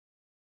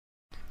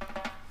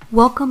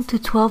Welcome to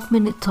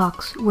 12-Minute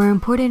Talks, where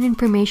important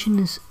information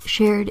is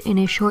shared in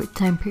a short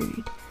time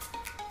period.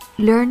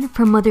 Learn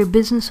from other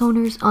business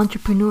owners,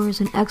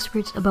 entrepreneurs, and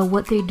experts about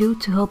what they do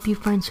to help you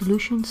find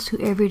solutions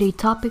to everyday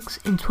topics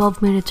in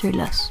 12 minutes or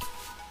less.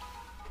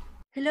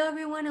 Hello,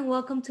 everyone, and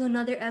welcome to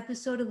another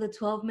episode of the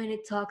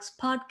 12-Minute Talks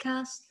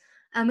podcast.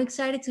 I'm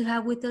excited to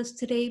have with us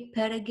today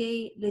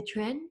Perege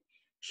Letren.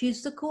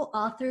 She's the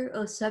co-author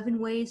of 7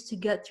 Ways to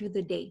Get Through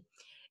the Day.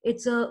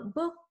 It's a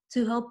book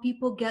to help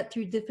people get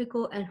through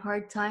difficult and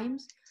hard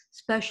times,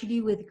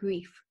 especially with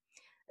grief.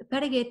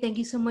 Perege, thank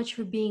you so much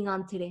for being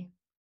on today.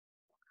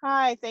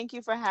 Hi, thank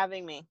you for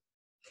having me.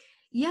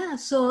 Yeah,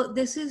 so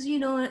this is,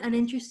 an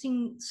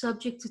interesting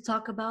subject to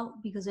talk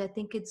about because I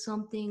think it's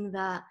something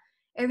that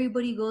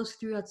everybody goes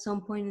through at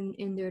some point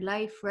in their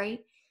life,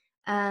 right?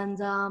 And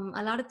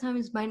a lot of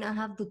times might not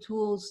have the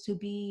tools to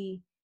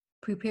be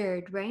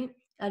prepared, right?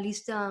 At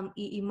least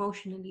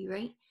emotionally,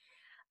 right?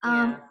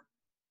 Yeah.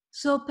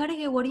 So,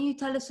 Perege, why don't you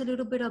tell us a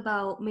little bit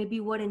about maybe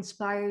what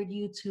inspired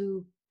you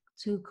to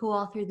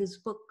co-author this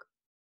book?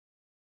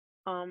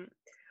 Um,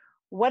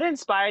 what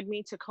inspired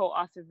me to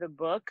co-author the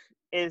book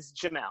is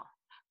Jamel.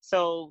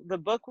 So the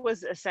book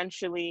was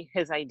essentially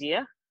his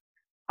idea.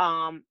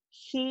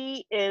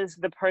 He is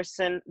the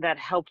person that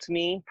helped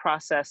me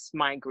process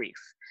my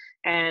grief.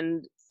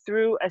 And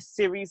through a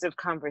series of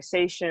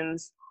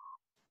conversations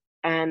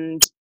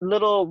and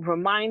little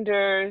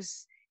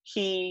reminders,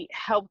 he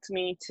helped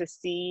me to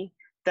see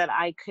that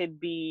I could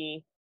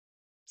be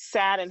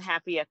sad and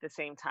happy at the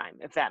same time,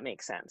 if that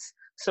makes sense.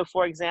 So,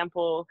 for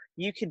example,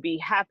 you could be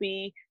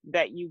happy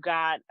that you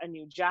got a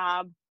new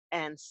job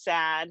and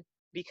sad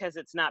because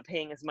it's not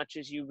paying as much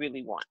as you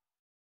really want,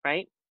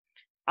 right?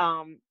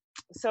 Um,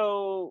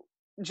 so,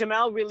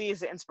 Jamel really is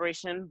the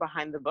inspiration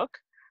behind the book,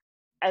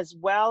 as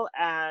well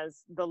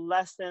as the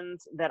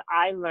lessons that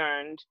I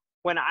learned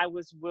when I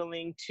was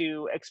willing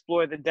to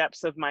explore the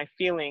depths of my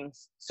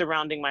feelings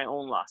surrounding my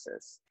own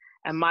losses.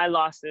 And my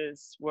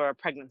losses were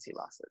pregnancy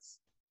losses.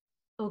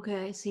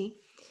 Okay, I see.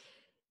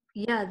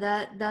 Yeah,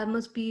 that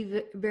must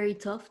be very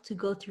tough to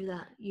go through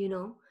that.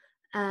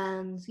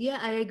 And yeah,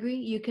 I agree.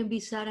 You can be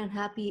sad and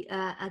happy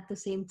at the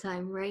same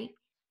time, right?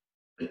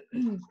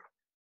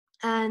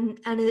 And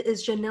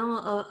is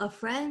Janelle a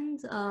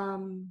friend,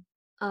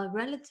 a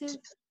relative?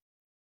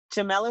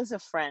 Jamel is a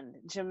friend.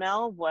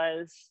 Jamel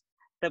was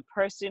the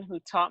person who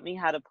taught me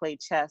how to play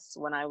chess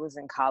when I was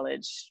in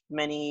college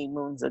many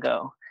moons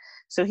ago.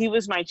 So he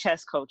was my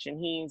chess coach, and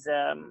he's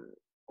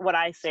what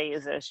I say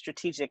is a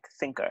strategic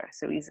thinker.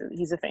 So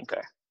he's a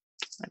thinker.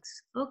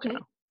 That's Okay.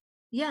 Jamel.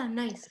 Yeah,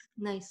 nice,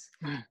 nice.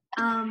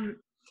 Um,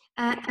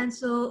 and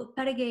so,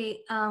 Perege,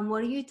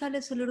 why don't you tell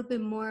us a little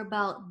bit more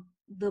about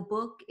the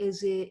book?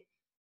 Is it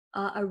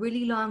a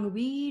really long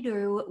read,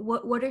 or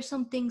what are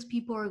some things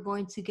people are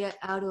going to get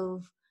out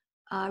of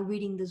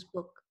reading this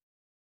book?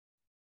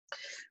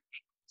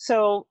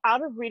 So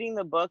out of reading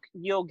the book,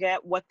 you'll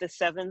get what the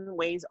 7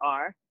 ways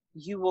are.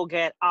 You will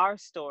get our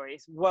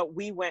stories, what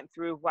we went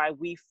through, why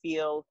we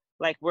feel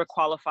like we're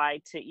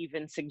qualified to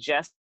even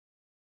suggest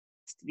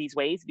these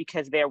ways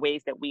because they're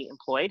ways that we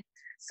employed.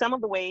 Some of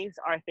the ways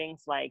are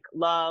things like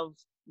love,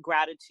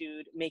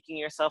 gratitude, making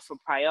yourself a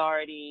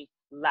priority,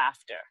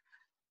 laughter.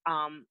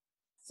 Um,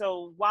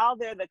 so while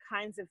they're the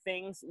kinds of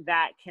things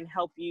that can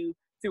help you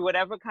through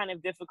whatever kind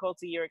of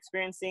difficulty you're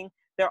experiencing,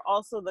 they're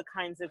also the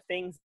kinds of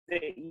things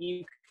that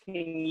you can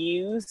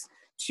use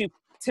to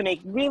to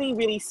make really,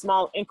 really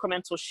small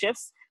incremental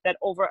shifts that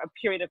over a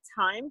period of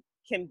time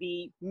can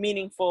be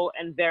meaningful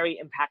and very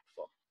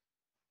impactful.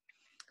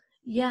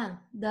 Yeah,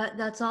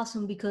 that's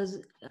awesome because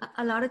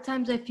a lot of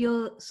times I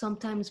feel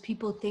sometimes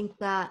people think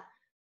that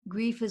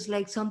grief is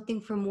like something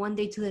from one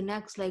day to the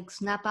next, like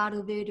snap out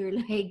of it, or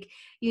like,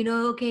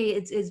 okay,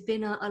 it's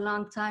been a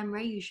long time,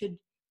 right? You should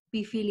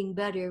be feeling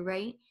better,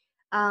 right?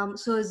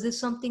 So is this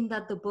something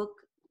that the book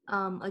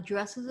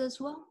addresses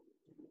as well?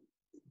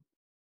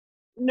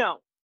 No,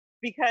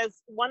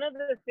 because one of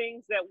the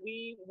things that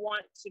we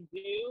want to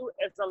do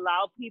is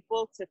allow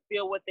people to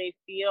feel what they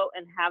feel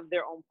and have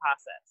their own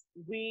process.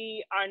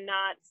 We are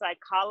not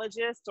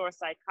psychologists or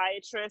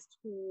psychiatrists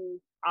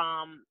who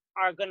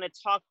are going to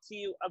talk to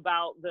you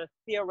about the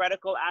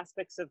theoretical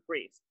aspects of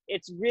grief.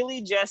 It's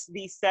really just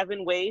these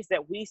 7 ways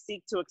that we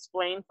seek to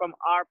explain from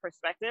our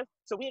perspective.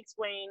 So we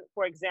explain,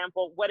 for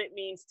example, what it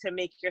means to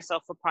make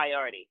yourself a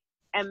priority.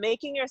 And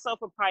making yourself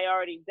a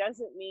priority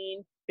doesn't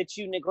mean that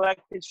you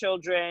neglect the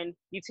children,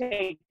 you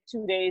take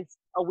 2 days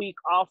a week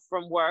off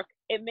from work.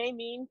 It may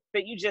mean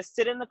that you just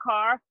sit in the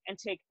car and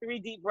take 3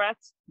 deep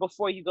breaths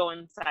before you go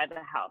inside the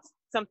house.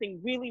 Something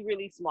really,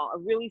 really small, a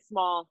really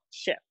small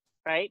shift,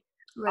 right?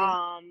 Right.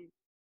 Um,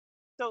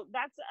 so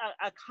that's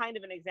a kind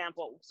of an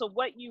example. So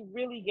what you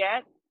really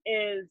get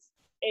is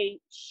a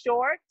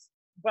short,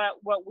 but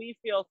what we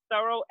feel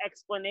thorough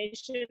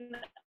explanation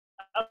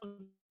of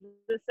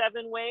the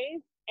 7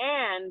 ways,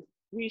 and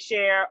we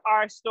share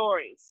our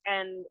stories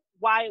and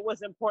why it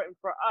was important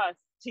for us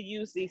to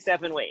use these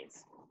 7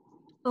 ways.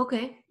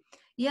 Okay.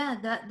 Yeah,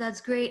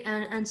 that's great.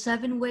 And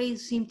 7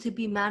 ways seem to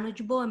be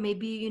manageable, and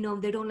maybe,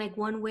 if they don't like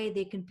one way,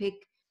 they can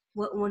pick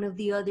one of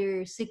the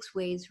other 6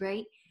 ways,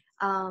 right?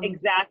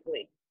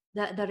 Exactly.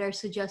 That are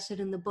suggested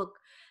in the book.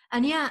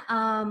 And yeah,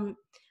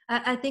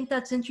 I think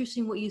that's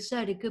interesting what you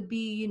said. It could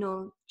be,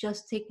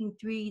 just taking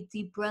 3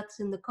 deep breaths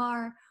in the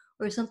car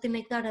or something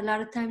like that. A lot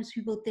of times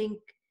people think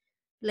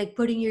like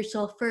putting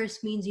yourself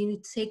first means you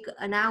need to take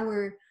an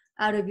hour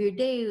out of your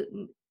day.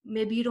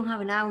 Maybe you don't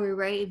have an hour,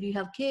 right? If you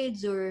have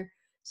kids or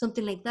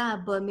something like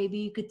that, but maybe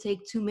you could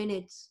take 2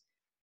 minutes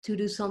to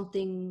do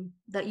something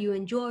that you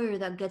enjoy or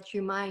that gets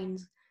your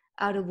mind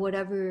out of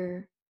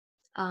whatever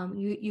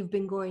you've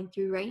been going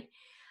through, right?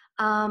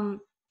 Um,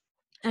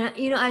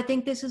 and I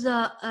think this is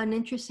an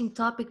interesting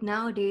topic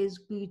nowadays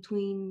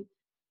between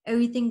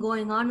everything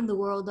going on in the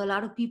world. A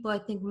lot of people, I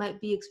think, might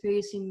be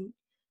experiencing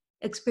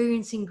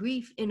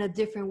grief in a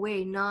different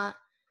way. Not,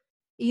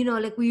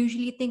 like we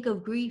usually think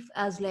of grief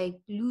as like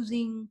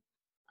losing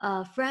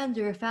a friend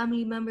or a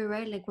family member,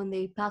 right? Like when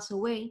they pass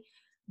away.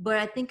 But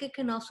I think it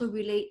can also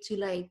relate to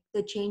like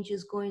the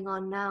changes going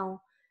on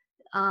now.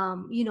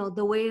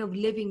 The way of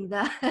living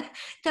that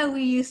that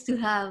we used to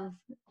have.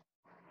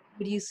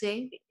 Would you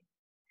say?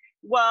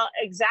 Well,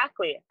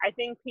 exactly. I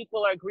think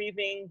people are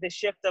grieving the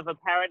shift of a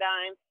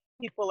paradigm.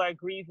 People are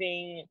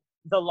grieving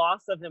the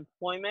loss of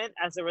employment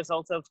as a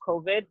result of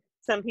COVID.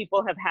 Some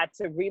people have had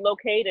to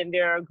relocate and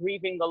they're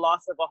grieving the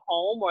loss of a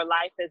home or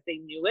life as they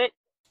knew it.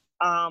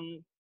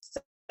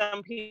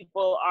 Some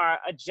people are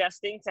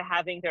adjusting to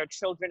having their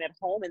children at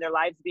home and their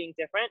lives being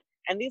different.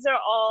 And these are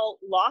all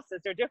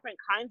losses. They're different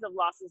kinds of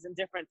losses and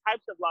different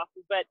types of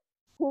losses, but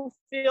who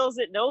feels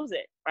it knows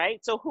it,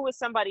 right? So who is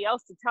somebody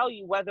else to tell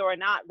you whether or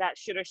not that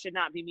should or should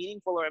not be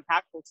meaningful or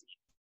impactful to you?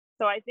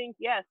 So I think,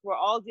 yes, we're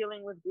all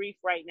dealing with grief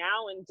right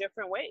now in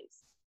different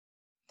ways.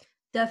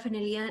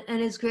 Definitely. And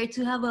it's great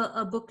to have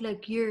a book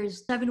like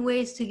yours, 7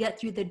 Ways to Get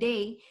Through the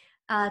Day,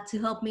 to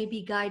help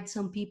maybe guide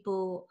some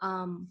people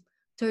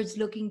towards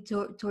looking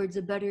towards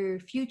a better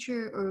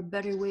future or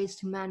better ways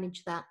to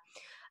manage that.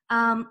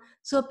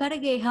 So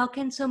Perege, how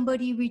can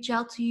somebody reach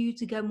out to you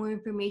to get more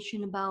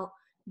information about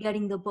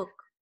getting the book?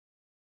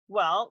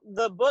 Well,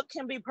 the book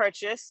can be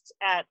purchased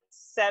at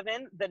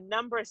 7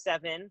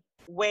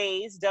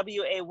 ways,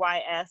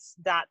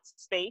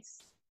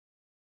 WAYS.space,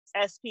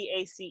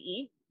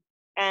 SPACE.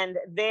 And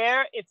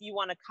there, if you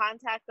want to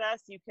contact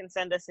us, you can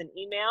send us an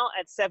email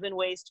at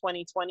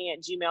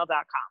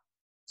 7ways2020@gmail.com.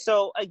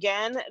 So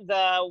again,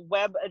 the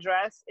web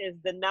address is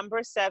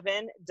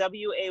 7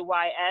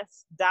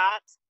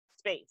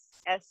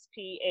 WAYS.space,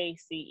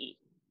 SPACE.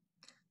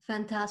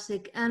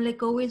 Fantastic. And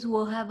like always,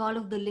 we'll have all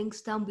of the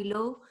links down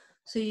below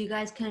so you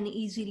guys can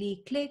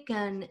easily click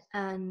and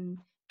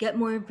get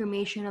more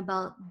information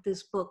about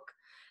this book.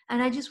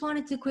 And I just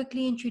wanted to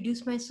quickly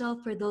introduce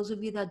myself for those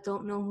of you that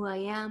don't know who I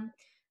am.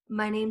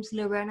 My name's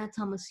Lorena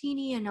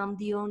Tomasini, and I'm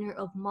the owner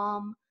of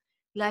Mom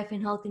Life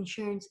and Health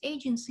Insurance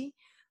Agency,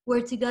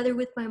 where together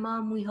with my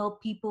mom, we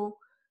help people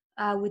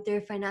with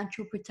their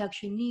financial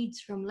protection needs,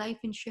 from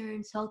life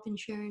insurance, health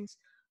insurance,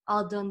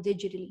 all done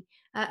digitally.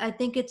 I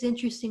think it's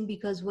interesting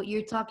because what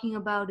you're talking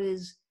about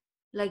is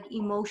like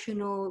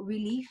emotional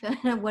relief,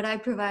 and what I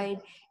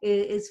provide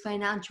is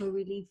financial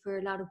relief for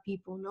a lot of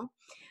people, no?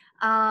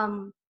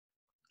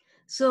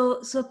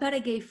 So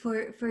Perege,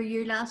 for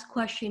your last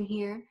question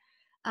here,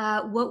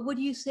 what would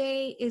you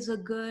say is a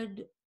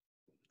good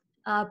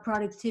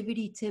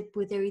productivity tip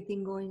with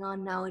everything going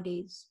on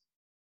nowadays?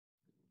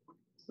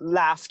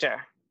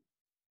 Laughter.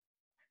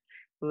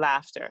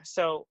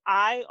 So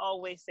I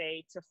always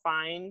say to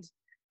find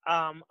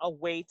a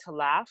way to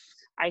laugh.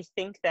 I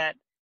think that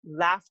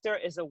laughter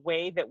is a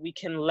way that we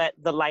can let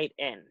the light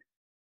in,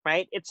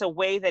 right? It's a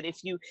way that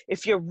if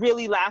you're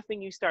really laughing,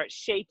 you start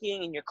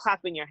shaking and you're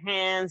clapping your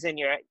hands and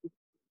you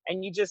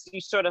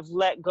sort of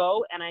let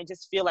go. And I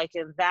just feel like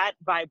in that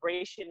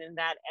vibration and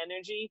that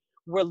energy,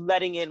 we're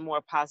letting in more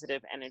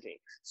positive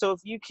energy. So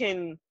if you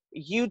can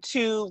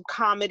YouTube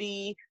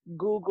comedy,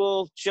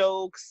 Google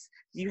jokes,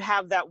 you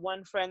have that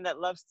one friend that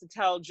loves to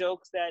tell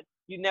jokes that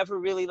you never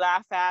really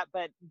laugh at,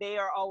 but they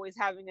are always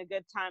having a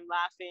good time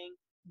laughing.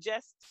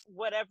 Just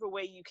whatever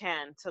way you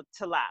can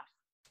to laugh.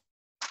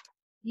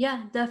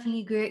 Yeah,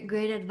 definitely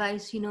great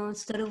advice.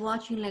 Instead of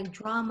watching like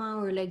drama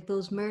or like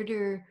those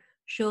murder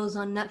shows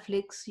on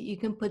Netflix, you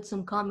can put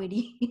some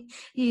comedy.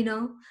 We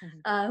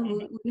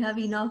have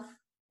enough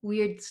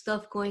weird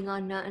stuff going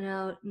on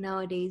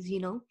nowadays.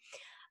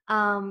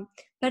 Perege,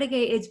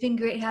 it's been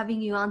great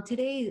having you on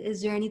today.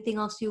 Is there anything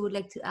else you would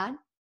like to add?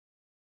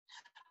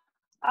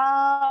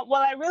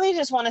 Well, I really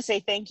just want to say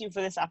thank you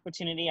for this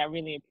opportunity. I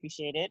really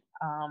appreciate it.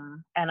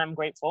 And I'm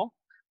grateful.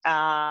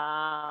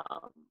 And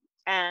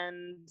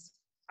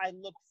I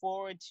look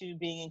forward to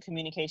being in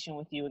communication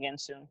with you again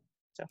soon.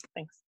 So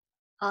thanks.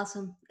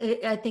 Awesome.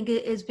 I think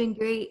it's been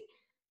great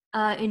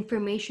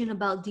information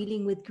about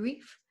dealing with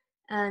grief.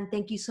 And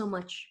thank you so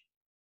much.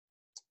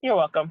 You're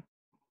welcome.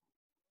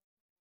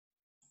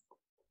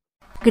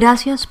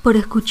 Gracias por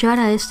escuchar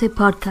a este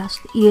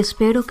podcast y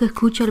espero que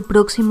escuche el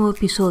próximo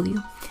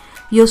episodio.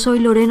 Yo soy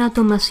Lorena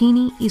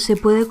Tomasini y se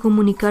puede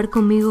comunicar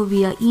conmigo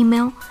vía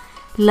email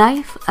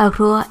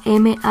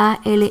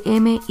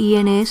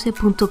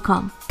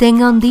life@malmins.com.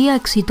 Tenga un día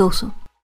exitoso.